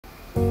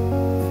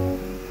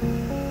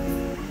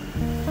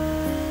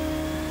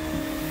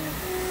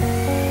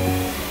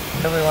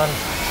everyone.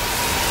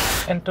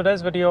 In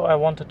today's video, I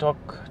want to talk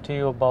to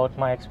you about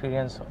my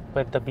experience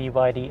with the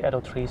BYD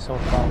Atto 3 so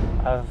far.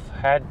 I've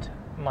had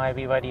my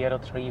BYD Atto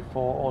 3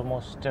 for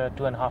almost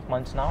 2.5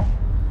 months now.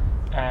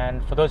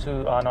 And for those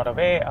who are not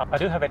aware, I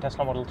do have a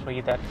Tesla Model 3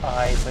 that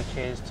I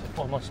purchased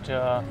almost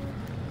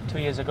 2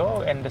 years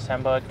ago in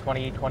December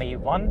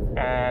 2021.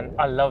 And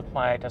I loved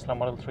my Tesla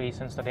Model 3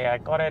 since the day I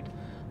got it.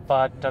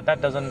 But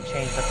that doesn't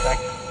change the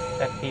fact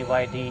that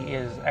BYD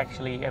is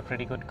actually a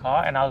pretty good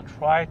car, and I'll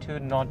try to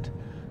not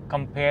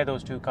compare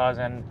those two cars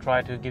and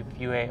try to give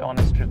you a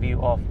honest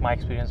review of my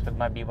experience with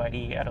my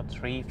BYD Atto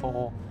 3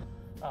 for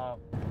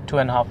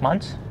 2.5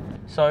 months.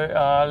 So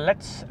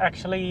let's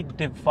actually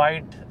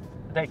divide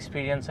the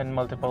experience in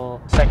multiple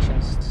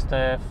sections.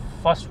 The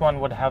first one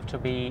would have to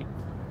be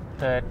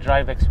the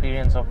drive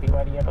experience of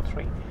BYD Atto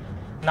 3.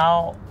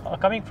 Now,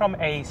 coming from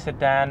a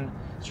sedan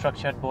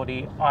structured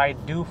body, I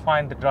do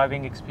find the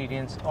driving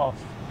experience of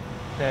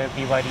the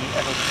BYD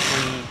Atto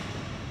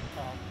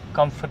 3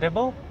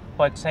 comfortable,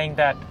 but saying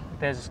that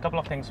there's a couple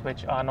of things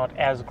which are not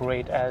as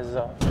great as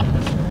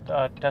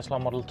Tesla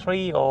Model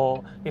 3,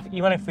 or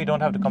even if we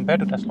don't have to compare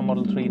to Tesla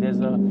Model 3,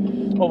 there's a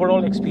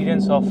overall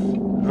experience of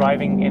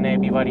driving in a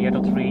BYD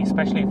Atto 3,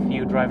 especially if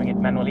you're driving it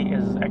manually,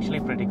 is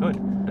actually pretty good.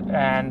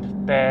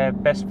 And the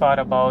best part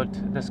about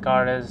this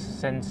car is,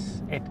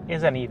 since it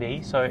is an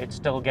EV, so it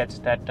still gets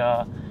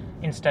that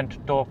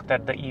instant torque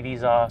that the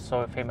EVs are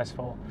so famous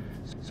for.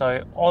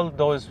 So all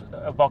those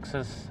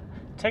boxes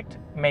ticked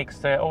makes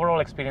the overall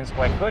experience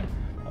quite good.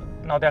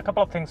 Now, there are a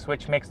couple of things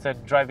which makes the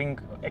driving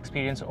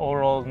experience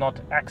overall not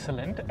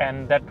excellent,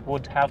 and that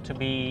would have to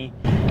be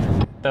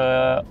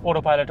the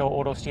autopilot or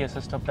auto steer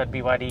system that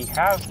BYD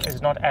have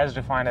is not as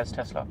refined as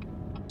Tesla.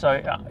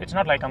 So it's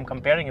not like I'm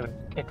comparing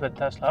it with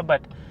Tesla,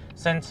 but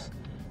since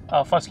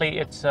firstly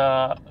it's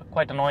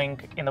quite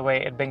annoying in the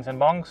way it bings and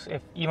bongs.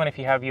 Even if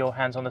you have your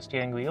hands on the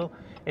steering wheel,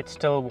 it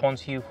still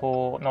warns you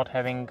for not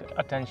having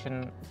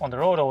attention on the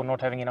road or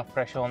not having enough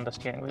pressure on the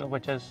steering wheel,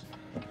 which is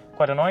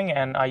quite annoying.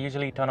 And I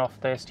usually turn off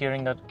the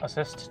steering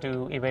assist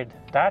to evade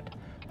that,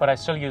 but I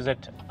still use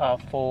it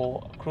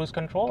for cruise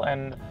control,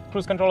 and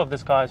cruise control of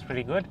this car is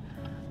pretty good.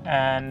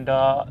 And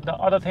the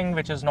other thing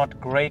which is not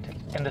great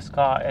in this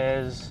car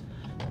is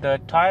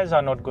the tires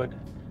are not good.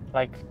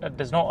 Like,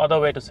 there's no other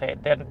way to say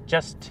it. They're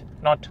just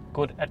not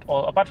good at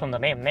all, apart from the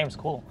name. Name's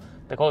cool.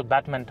 They're called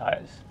Batman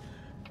tires.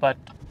 But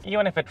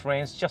even if it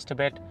rains just a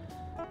bit,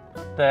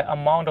 the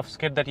amount of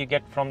skid that you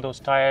get from those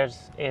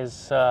tires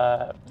is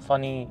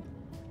funny,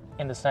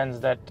 in the sense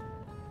that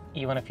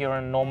even if you're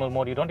in normal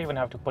mode, you don't even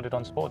have to put it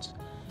on sports.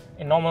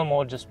 In normal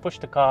mode, just push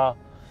the car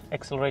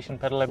acceleration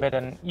pedal a bit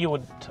and you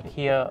would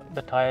hear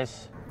the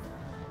tires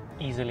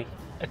easily.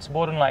 It's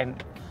borderline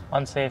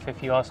unsafe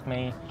if you ask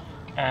me.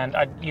 And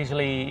I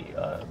usually,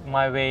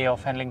 my way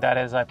of handling that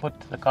is I put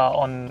the car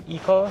on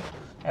eco,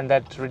 and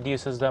that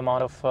reduces the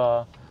amount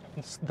of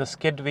the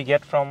skid we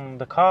get from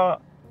the car,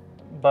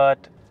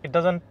 but it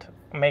doesn't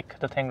make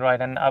the thing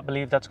right. And I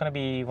believe that's going to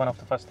be one of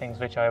the first things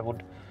which I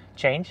would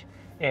change.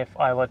 If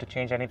I were to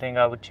change anything,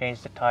 I would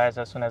change the tires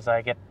as soon as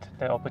I get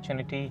the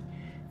opportunity.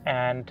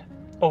 And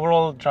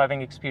overall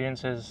driving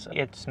experiences,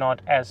 it's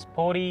not as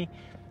sporty.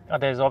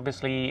 There's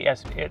obviously,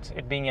 as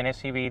it being an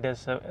SUV,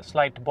 there's a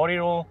slight body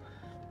roll.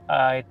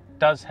 It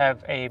does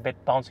have a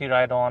bit bouncy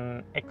ride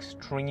on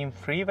extreme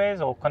freeways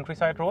or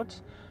countryside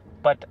roads,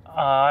 but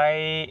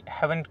I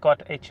haven't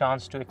got a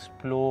chance to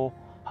explore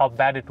how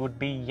bad it would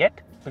be yet,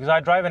 because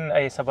I drive in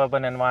a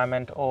suburban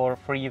environment or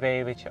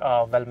freeway which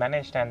are well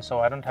managed, and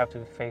so I don't have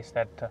to face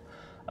that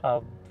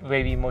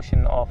wavy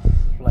motion of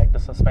like the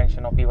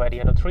suspension of BYD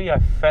Atto 3. I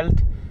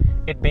felt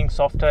it being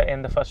softer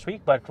in the first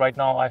week, but right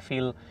now I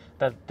feel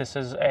that this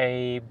is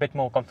a bit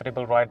more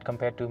comfortable ride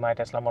compared to my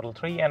Tesla Model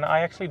 3, and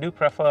I actually do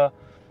prefer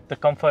the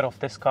comfort of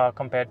this car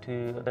compared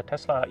to the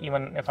Tesla,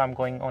 even if I'm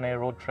going on a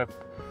road trip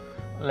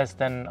less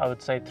than, I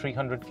would say,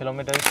 300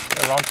 kilometers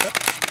round trip,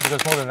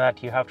 because more than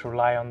that you have to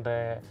rely on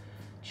the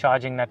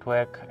charging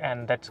network,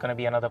 and that's going to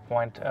be another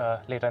point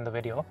later in the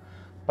video.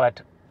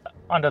 But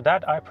under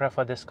that, I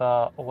prefer this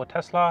car over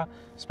Tesla,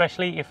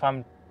 especially if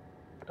I'm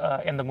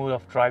in the mood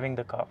of driving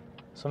the car.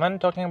 So when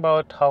talking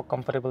about how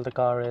comfortable the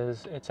car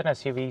is, it's an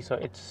SUV, so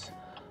it's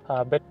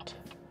a bit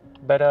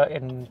better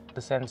in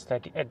the sense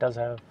that it does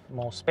have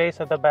more space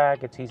at the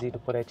back. It's easy to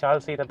put a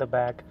child seat at the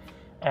back,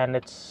 and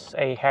it's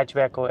a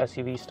hatchback or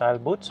SUV style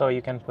boot, so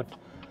you can put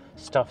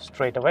stuff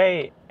straight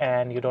away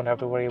and you don't have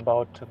to worry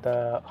about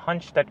the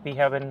hunch that we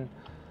have in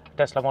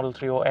Tesla Model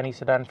 3 or any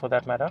sedan for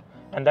that matter.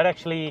 And that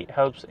actually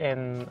helps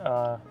in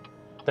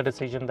the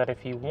decision that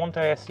if you want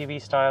a SUV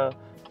style,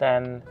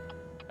 then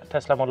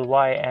Tesla Model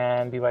Y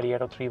and BYD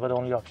Atto 3 were the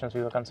only options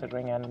we were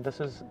considering. And this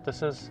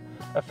is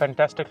a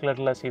fantastic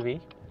little SUV.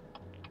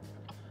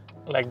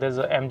 Like, there's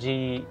a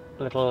MG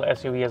little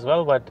SUV as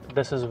well, but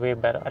this is way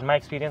better. And my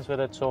experience with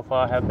it so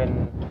far have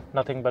been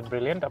nothing but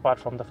brilliant, apart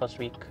from the first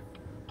week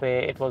where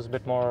it was a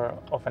bit more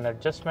of an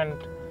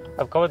adjustment.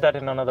 I've covered that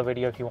in another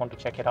video. If you want to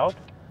check it out,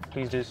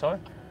 please do so.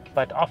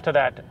 But after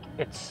that,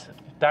 it's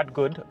that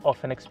good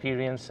of an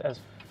experience as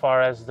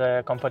far as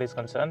the comfort is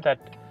concerned that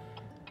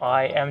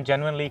I am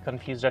genuinely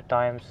confused at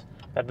times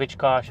that which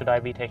car should I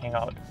be taking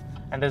out.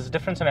 And there's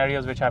different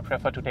scenarios which I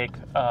prefer to take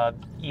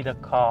either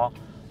car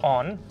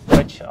on,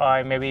 which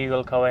I maybe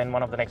will cover in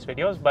one of the next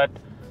videos. But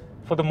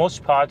for the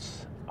most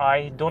parts,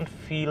 I don't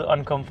feel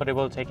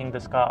uncomfortable taking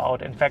this car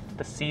out. In fact,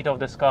 the seat of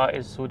this car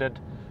is suited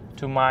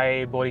to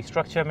my body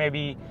structure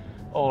maybe,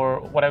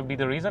 or whatever be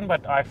the reason,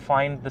 but I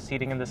find the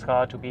seating in this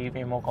car to be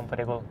way more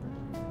comfortable.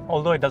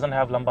 Although it doesn't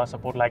have lumbar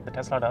support like the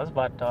Tesla does,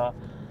 but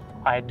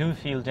I do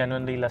feel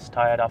genuinely less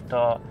tired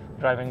after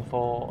driving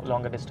for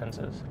longer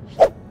distances.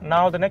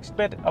 Now the next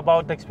bit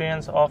about the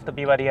experience of the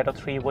BYD Atto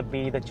 3 would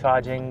be the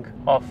charging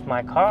of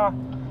my car.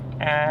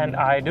 And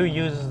I do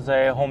use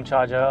the home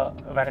charger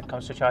when it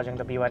comes to charging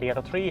the BYD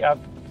Atto 3. I've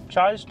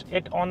charged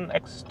it on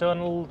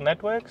external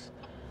networks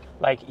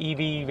like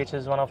EV, which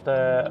is one of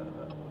the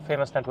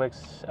famous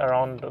networks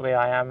around where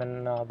I am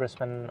in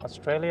Brisbane,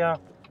 Australia.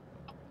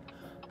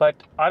 But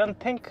I don't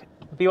think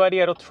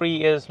BYD Atto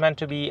 3 is meant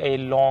to be a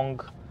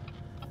long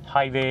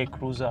highway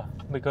cruiser,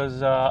 because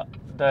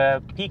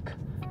the peak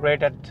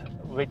rate at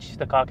which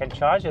the car can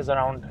charge is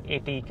around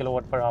 80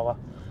 kilowatt per hour,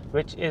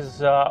 which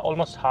is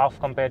almost half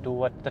compared to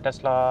what the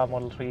Tesla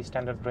Model 3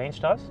 standard range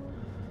does.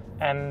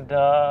 And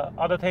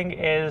other thing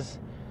is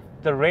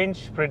the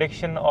range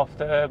prediction of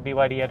the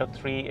BYD Atto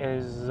 3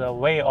 is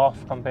way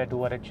off compared to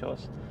what it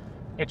shows.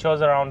 It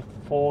shows around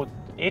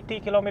 480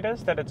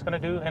 kilometers that it's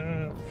going to do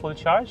in full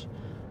charge,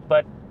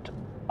 but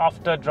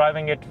after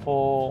driving it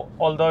for,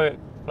 although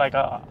like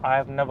I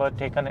have never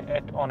taken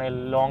it on a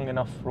long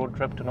enough road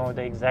trip to know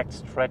the exact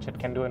stretch it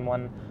can do in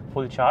one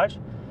full charge,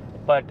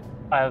 but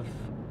I've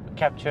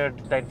captured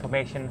the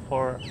information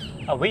for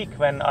a week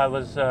when I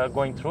was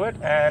going through it,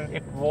 and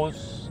it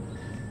was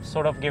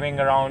sort of giving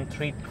around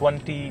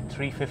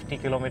 350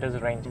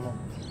 kilometers range.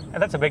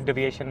 And that's a big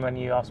deviation when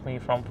you ask me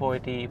from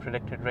 480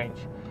 predicted range.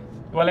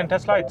 Well, in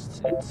Tesla it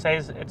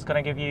says it's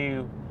going to give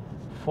you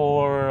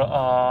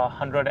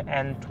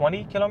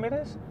 420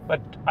 kilometers, but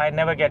I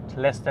never get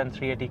less than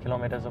 380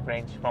 kilometers of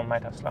range from my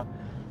Tesla.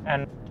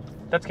 And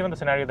that's given the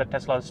scenario that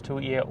Tesla is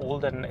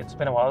 2-year-old and it's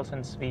been a while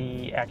since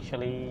we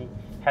actually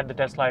had the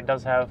Tesla. It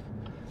does have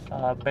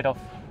a bit of,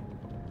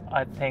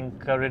 I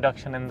think, a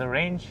reduction in the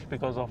range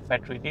because of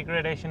battery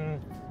degradation.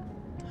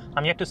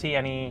 I'm yet to see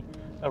any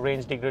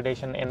range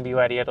degradation in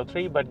BYD Atto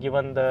 3, but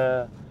given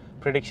the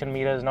prediction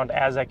meter is not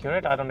as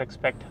accurate, I don't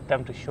expect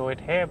them to show it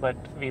here, but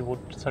we would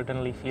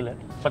certainly feel it.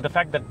 But the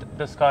fact that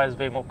this car is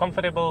way more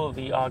comfortable,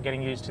 we are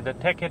getting used to the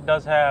tech it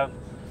does have,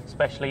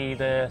 especially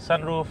the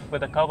sunroof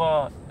with the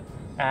cover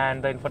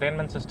and the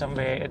infotainment system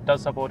where it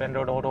does support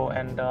Android Auto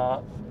and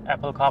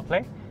Apple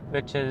CarPlay,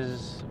 which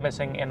is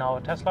missing in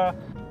our Tesla.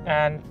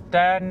 And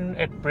then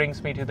it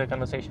brings me to the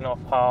conversation of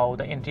how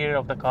the interior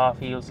of the car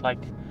feels like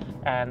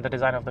and the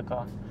design of the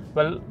car.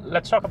 Well,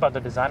 let's talk about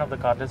the design of the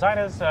car. Design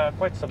is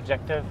quite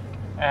subjective,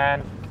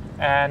 and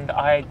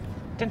I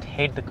didn't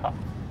hate the car.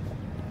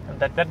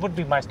 That would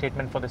be my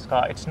statement for this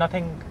car. It's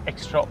nothing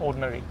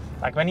extraordinary.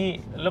 Like when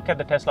you look at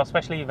the Tesla,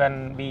 especially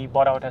when we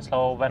bought our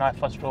Tesla, when I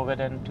first drove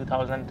it in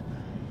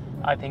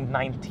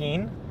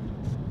 2019,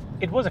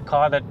 it was a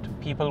car that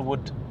people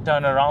would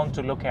turn around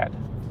to look at.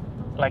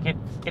 Like it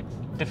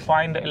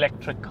defined the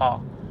electric car.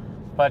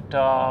 But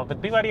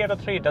with BYD Atto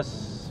 3, it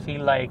does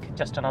feel like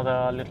just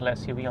another little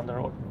SUV on the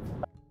road.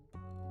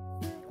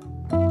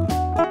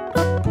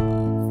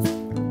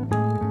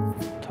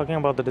 Talking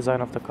about the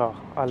design of the car,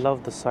 I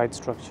love the side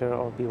structure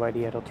of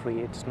BYD Atto 3.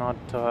 It's not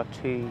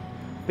too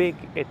big,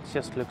 it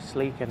just looks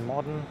sleek and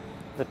modern.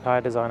 The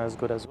tire design is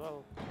good as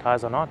well. The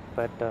tires are not,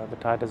 but the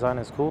tire design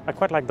is cool. I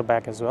quite like the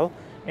back as well,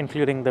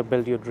 including the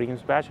Build Your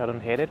Dreams badge. I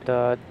don't hate it.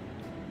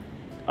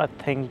 I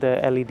think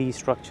the LED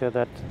structure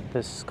that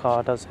this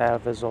car does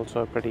have is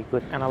also pretty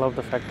good. And I love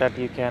the fact that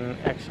you can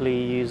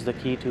actually use the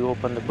key to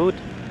open the boot.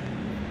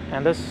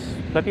 And there's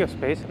plenty of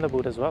space in the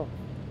boot as well.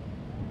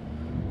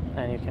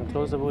 And you can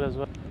close the boot as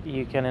well.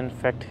 You can in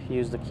fact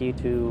use the key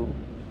to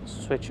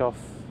switch off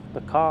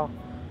the car,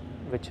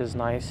 which is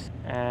nice,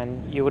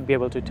 and you would be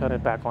able to turn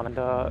it back on. And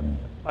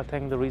I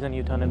think the reason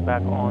you turn it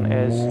back on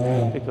is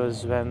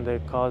because when the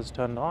car is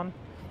turned on,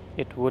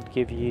 it would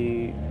give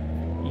you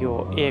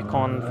your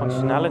aircon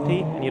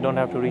functionality, and you don't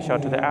have to reach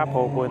out to the app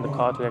or go in the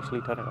car to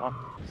actually turn it on.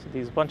 So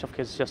these bunch of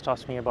kids just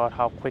asked me about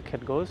how quick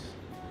it goes,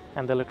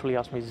 and they literally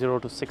asked me 0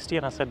 to 60,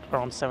 and I said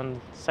around 7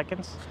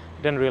 seconds.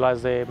 Didn't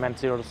realize they meant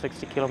 0 to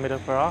 60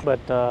 kilometers per hour,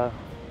 but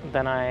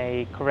then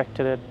I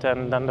corrected it,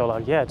 and then they're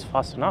like, yeah, it's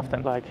fast enough.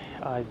 Then like,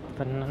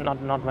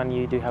 not when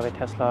you do have a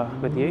Tesla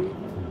with you.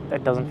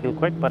 It doesn't feel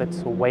quick, but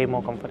it's way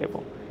more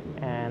comfortable.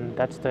 And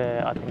that's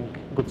the, I think,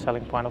 good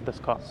selling point of this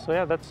car. So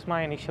yeah, that's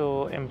my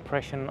initial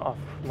impression of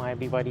my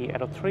BYD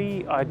Atto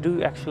 3. I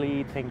do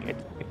actually think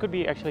it could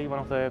be actually one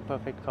of the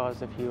perfect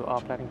cars if you are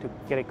planning to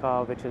get a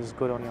car which is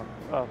good on your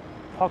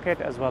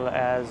pocket, as well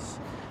as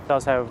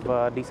does have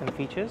decent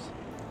features,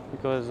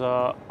 because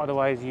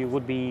otherwise you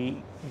would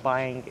be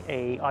buying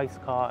a ICE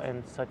car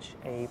in such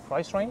a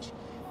price range.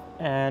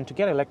 And to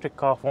get an electric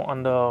car for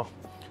under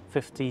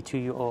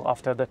 52, or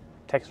after the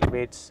tax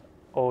rebates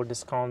or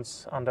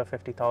discounts under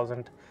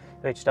 50,000,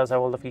 which does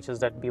have all the features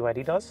that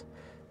BYD does.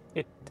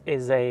 It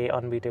is a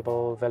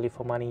unbeatable value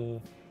for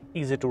money,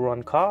 easy to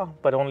run car,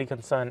 but only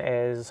concern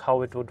is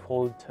how it would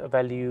hold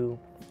value,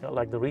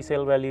 like the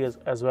resale value,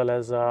 as well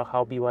as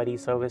how BYD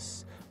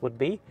service would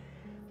be.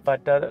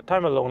 But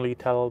time will only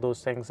tell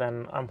those things,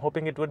 and I'm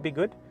hoping it would be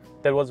good.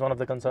 That was one of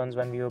the concerns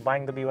when we were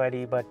buying the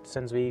BYD, but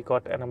since we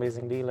got an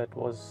amazing deal, it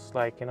was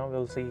like,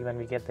 we'll see when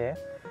we get there.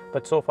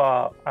 But so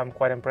far, I'm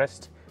quite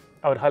impressed.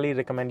 I would highly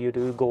recommend you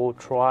to go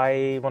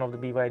try one of the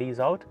BYDs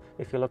out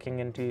if you're looking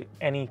into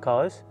any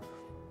cars,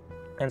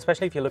 and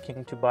especially if you're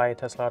looking to buy a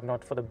Tesla,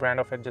 not for the brand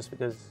of it, just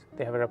because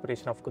they have a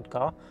reputation of good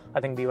car.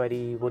 I think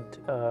BYD would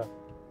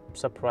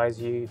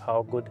surprise you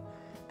how good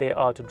they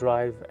are to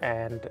drive,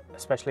 and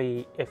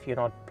especially if you're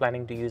not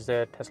planning to use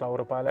the Tesla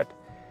Autopilot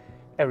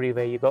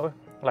everywhere you go.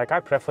 Like,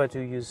 I prefer to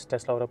use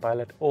Tesla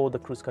Autopilot or the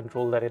cruise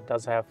control that it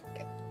does have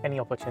any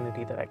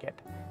opportunity that I get.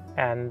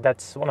 And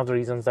that's one of the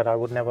reasons that I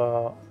would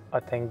never, I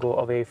think, go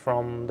away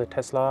from the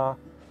Tesla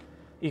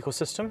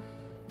ecosystem.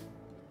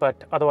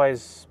 But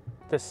otherwise,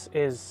 this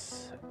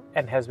is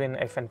and has been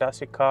a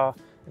fantastic car.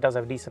 It does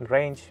have decent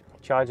range,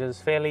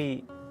 charges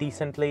fairly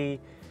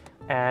decently,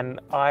 and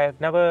I've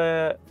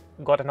never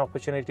got an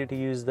opportunity to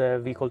use the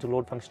vehicle to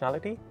load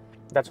functionality.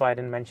 That's why I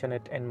didn't mention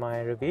it in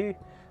my review,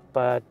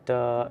 but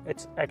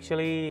it's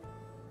actually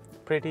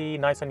pretty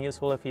nice and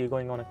useful if you're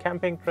going on a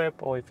camping trip,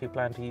 or if you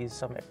plan to use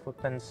some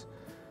equipment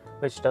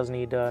which does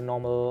need a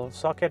normal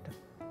socket.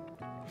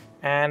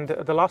 And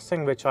the last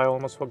thing which I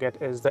almost forget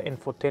is the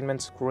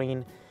infotainment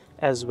screen,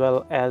 as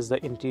well as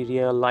the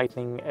interior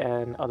lighting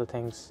and other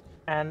things.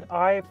 And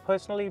I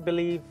personally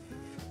believe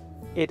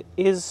it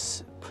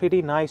is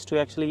pretty nice to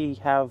actually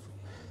have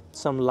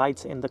some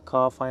lights in the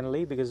car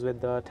finally, because with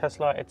the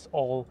Tesla it's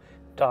all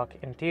dark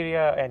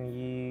interior and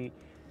you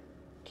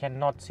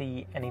cannot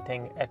see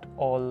anything at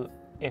all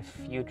if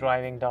you're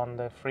driving down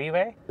the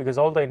freeway, because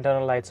all the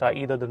internal lights are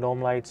either the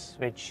dome lights,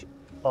 which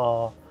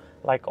are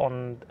like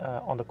on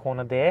the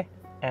corner there,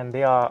 and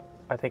they are,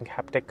 I think,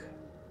 haptic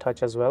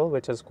touch as well,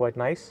 which is quite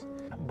nice.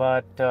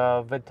 But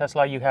with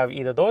Tesla you have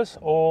either those,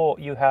 or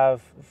you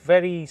have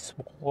very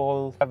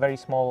small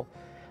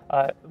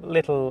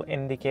little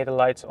indicator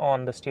lights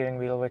on the steering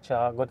wheel, which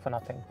are good for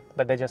nothing,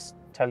 but they just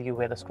tell you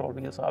where the scroll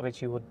wheels are,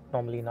 which you would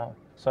normally know.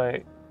 So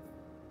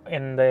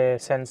in the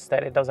sense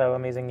that it does have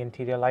amazing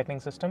interior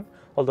lighting system,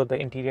 although the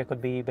interior could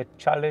be a bit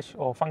childish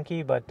or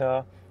funky,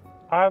 but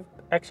I've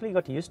actually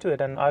got used to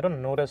it, and I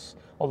don't notice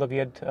all the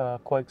weird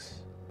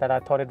quirks that I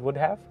thought it would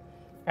have,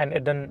 and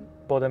it didn't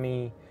bother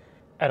me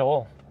at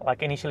all.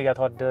 Like, initially I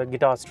thought the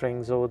guitar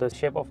strings or the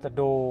shape of the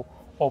door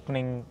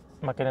opening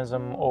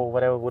mechanism or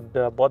whatever would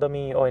bother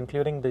me, or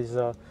including these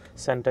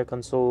center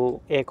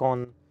console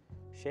aircon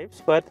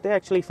shapes, but they're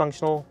actually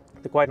functional.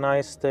 They're quite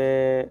nice.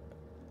 The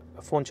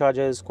phone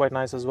charger is quite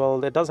nice as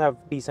well. It does have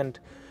decent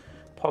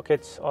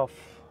pockets of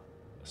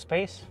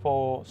space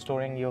for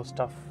storing your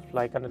stuff,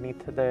 like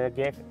underneath the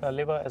gear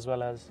lever, as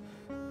well as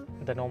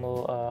the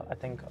normal I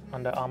think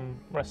underarm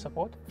rest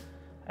support.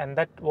 And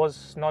that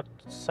was not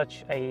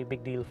such a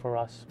big deal for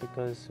us,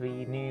 because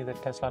we knew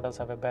that Tesla does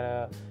have a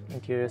better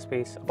interior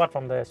space apart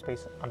from the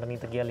space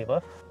underneath the gear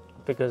lever,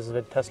 because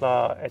with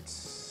Tesla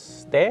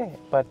it's there,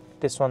 but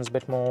this one's a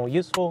bit more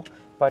useful.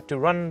 But to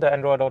run the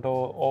Android Auto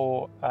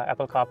or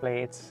Apple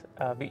CarPlay, it's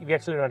we're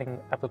actually running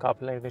Apple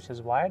CarPlay, which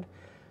is wired,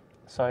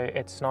 so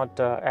it's not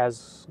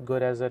as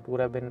good as it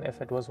would have been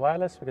if it was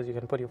wireless, because you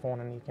can put your phone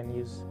and you can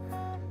use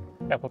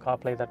Apple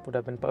CarPlay. That would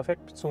have been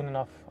perfect. Soon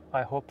enough,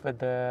 I hope with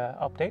the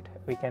update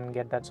we can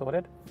get that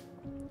sorted.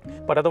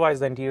 But otherwise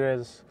the interior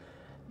is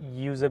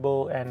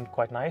usable and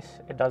quite nice.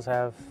 It does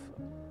have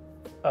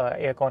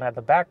aircon at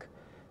the back,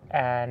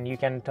 and you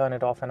can turn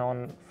it off and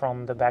on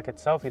from the back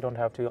itself. You don't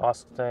have to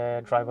ask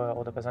the driver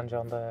or the passenger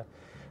on the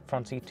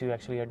front seat to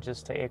actually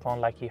adjust the aircon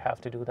like you have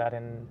to do that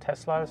in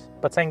Teslas.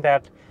 But saying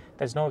that,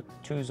 there's no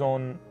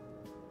 2-zone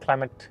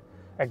climate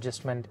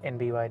adjustment in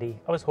BYD.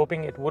 I was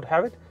hoping it would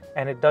have it,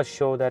 and it does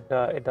show that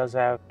it does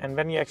have. And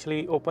when you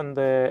actually open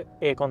the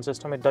aircon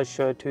system, it does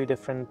show 2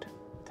 different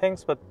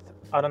things, but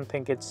I don't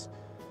think it's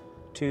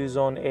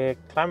 2-zone air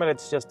climate.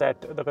 It's just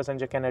that the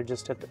passenger can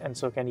adjust it, and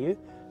so can you.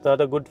 The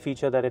other good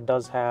feature that it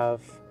does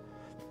have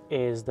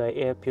is the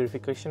air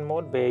purification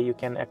mode, where you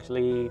can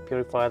actually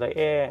purify the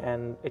air,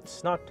 and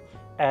it's not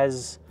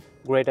as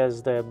great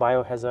as the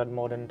biohazard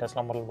mode in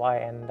Tesla Model Y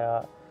and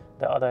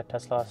the other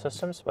Tesla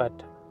systems, but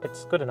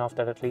it's good enough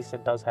that at least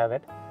it does have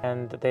it.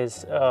 And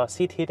there's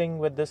seat heating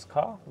with this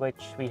car,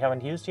 which we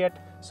haven't used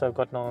yet, so I've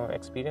got no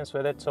experience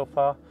with it so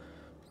far.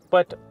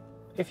 But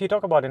if you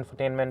talk about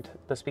infotainment,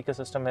 the speaker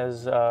system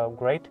is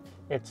great.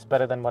 It's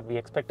better than what we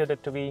expected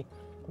it to be.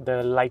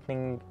 The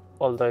lighting,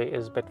 although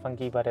is a bit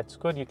funky, but it's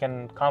good. You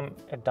can calm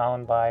it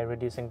down by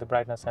reducing the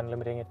brightness and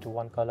limiting it to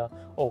one color,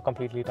 or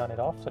completely turn it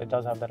off, so it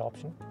does have that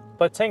option.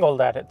 But saying all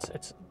that,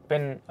 it's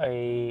been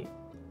a,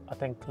 I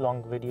think,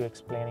 long video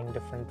explaining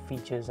different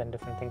features and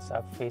different things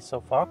I've faced so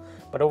far.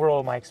 But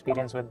overall, my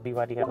experience with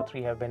BYD Atto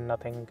 3 have been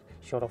nothing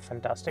short of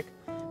fantastic,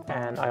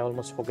 and I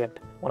almost forget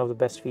one of the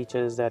best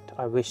features that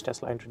I wish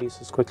Tesla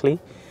introduces quickly.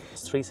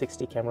 This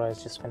 360 camera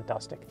is just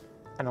fantastic.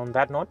 And on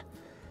that note,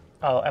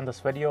 I'll end this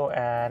video,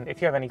 and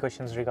if you have any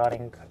questions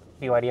regarding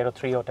BYD Atto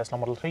 3 or Tesla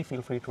Model 3,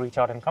 feel free to reach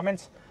out in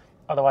comments.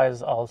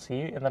 Otherwise, I'll see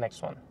you in the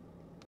next one.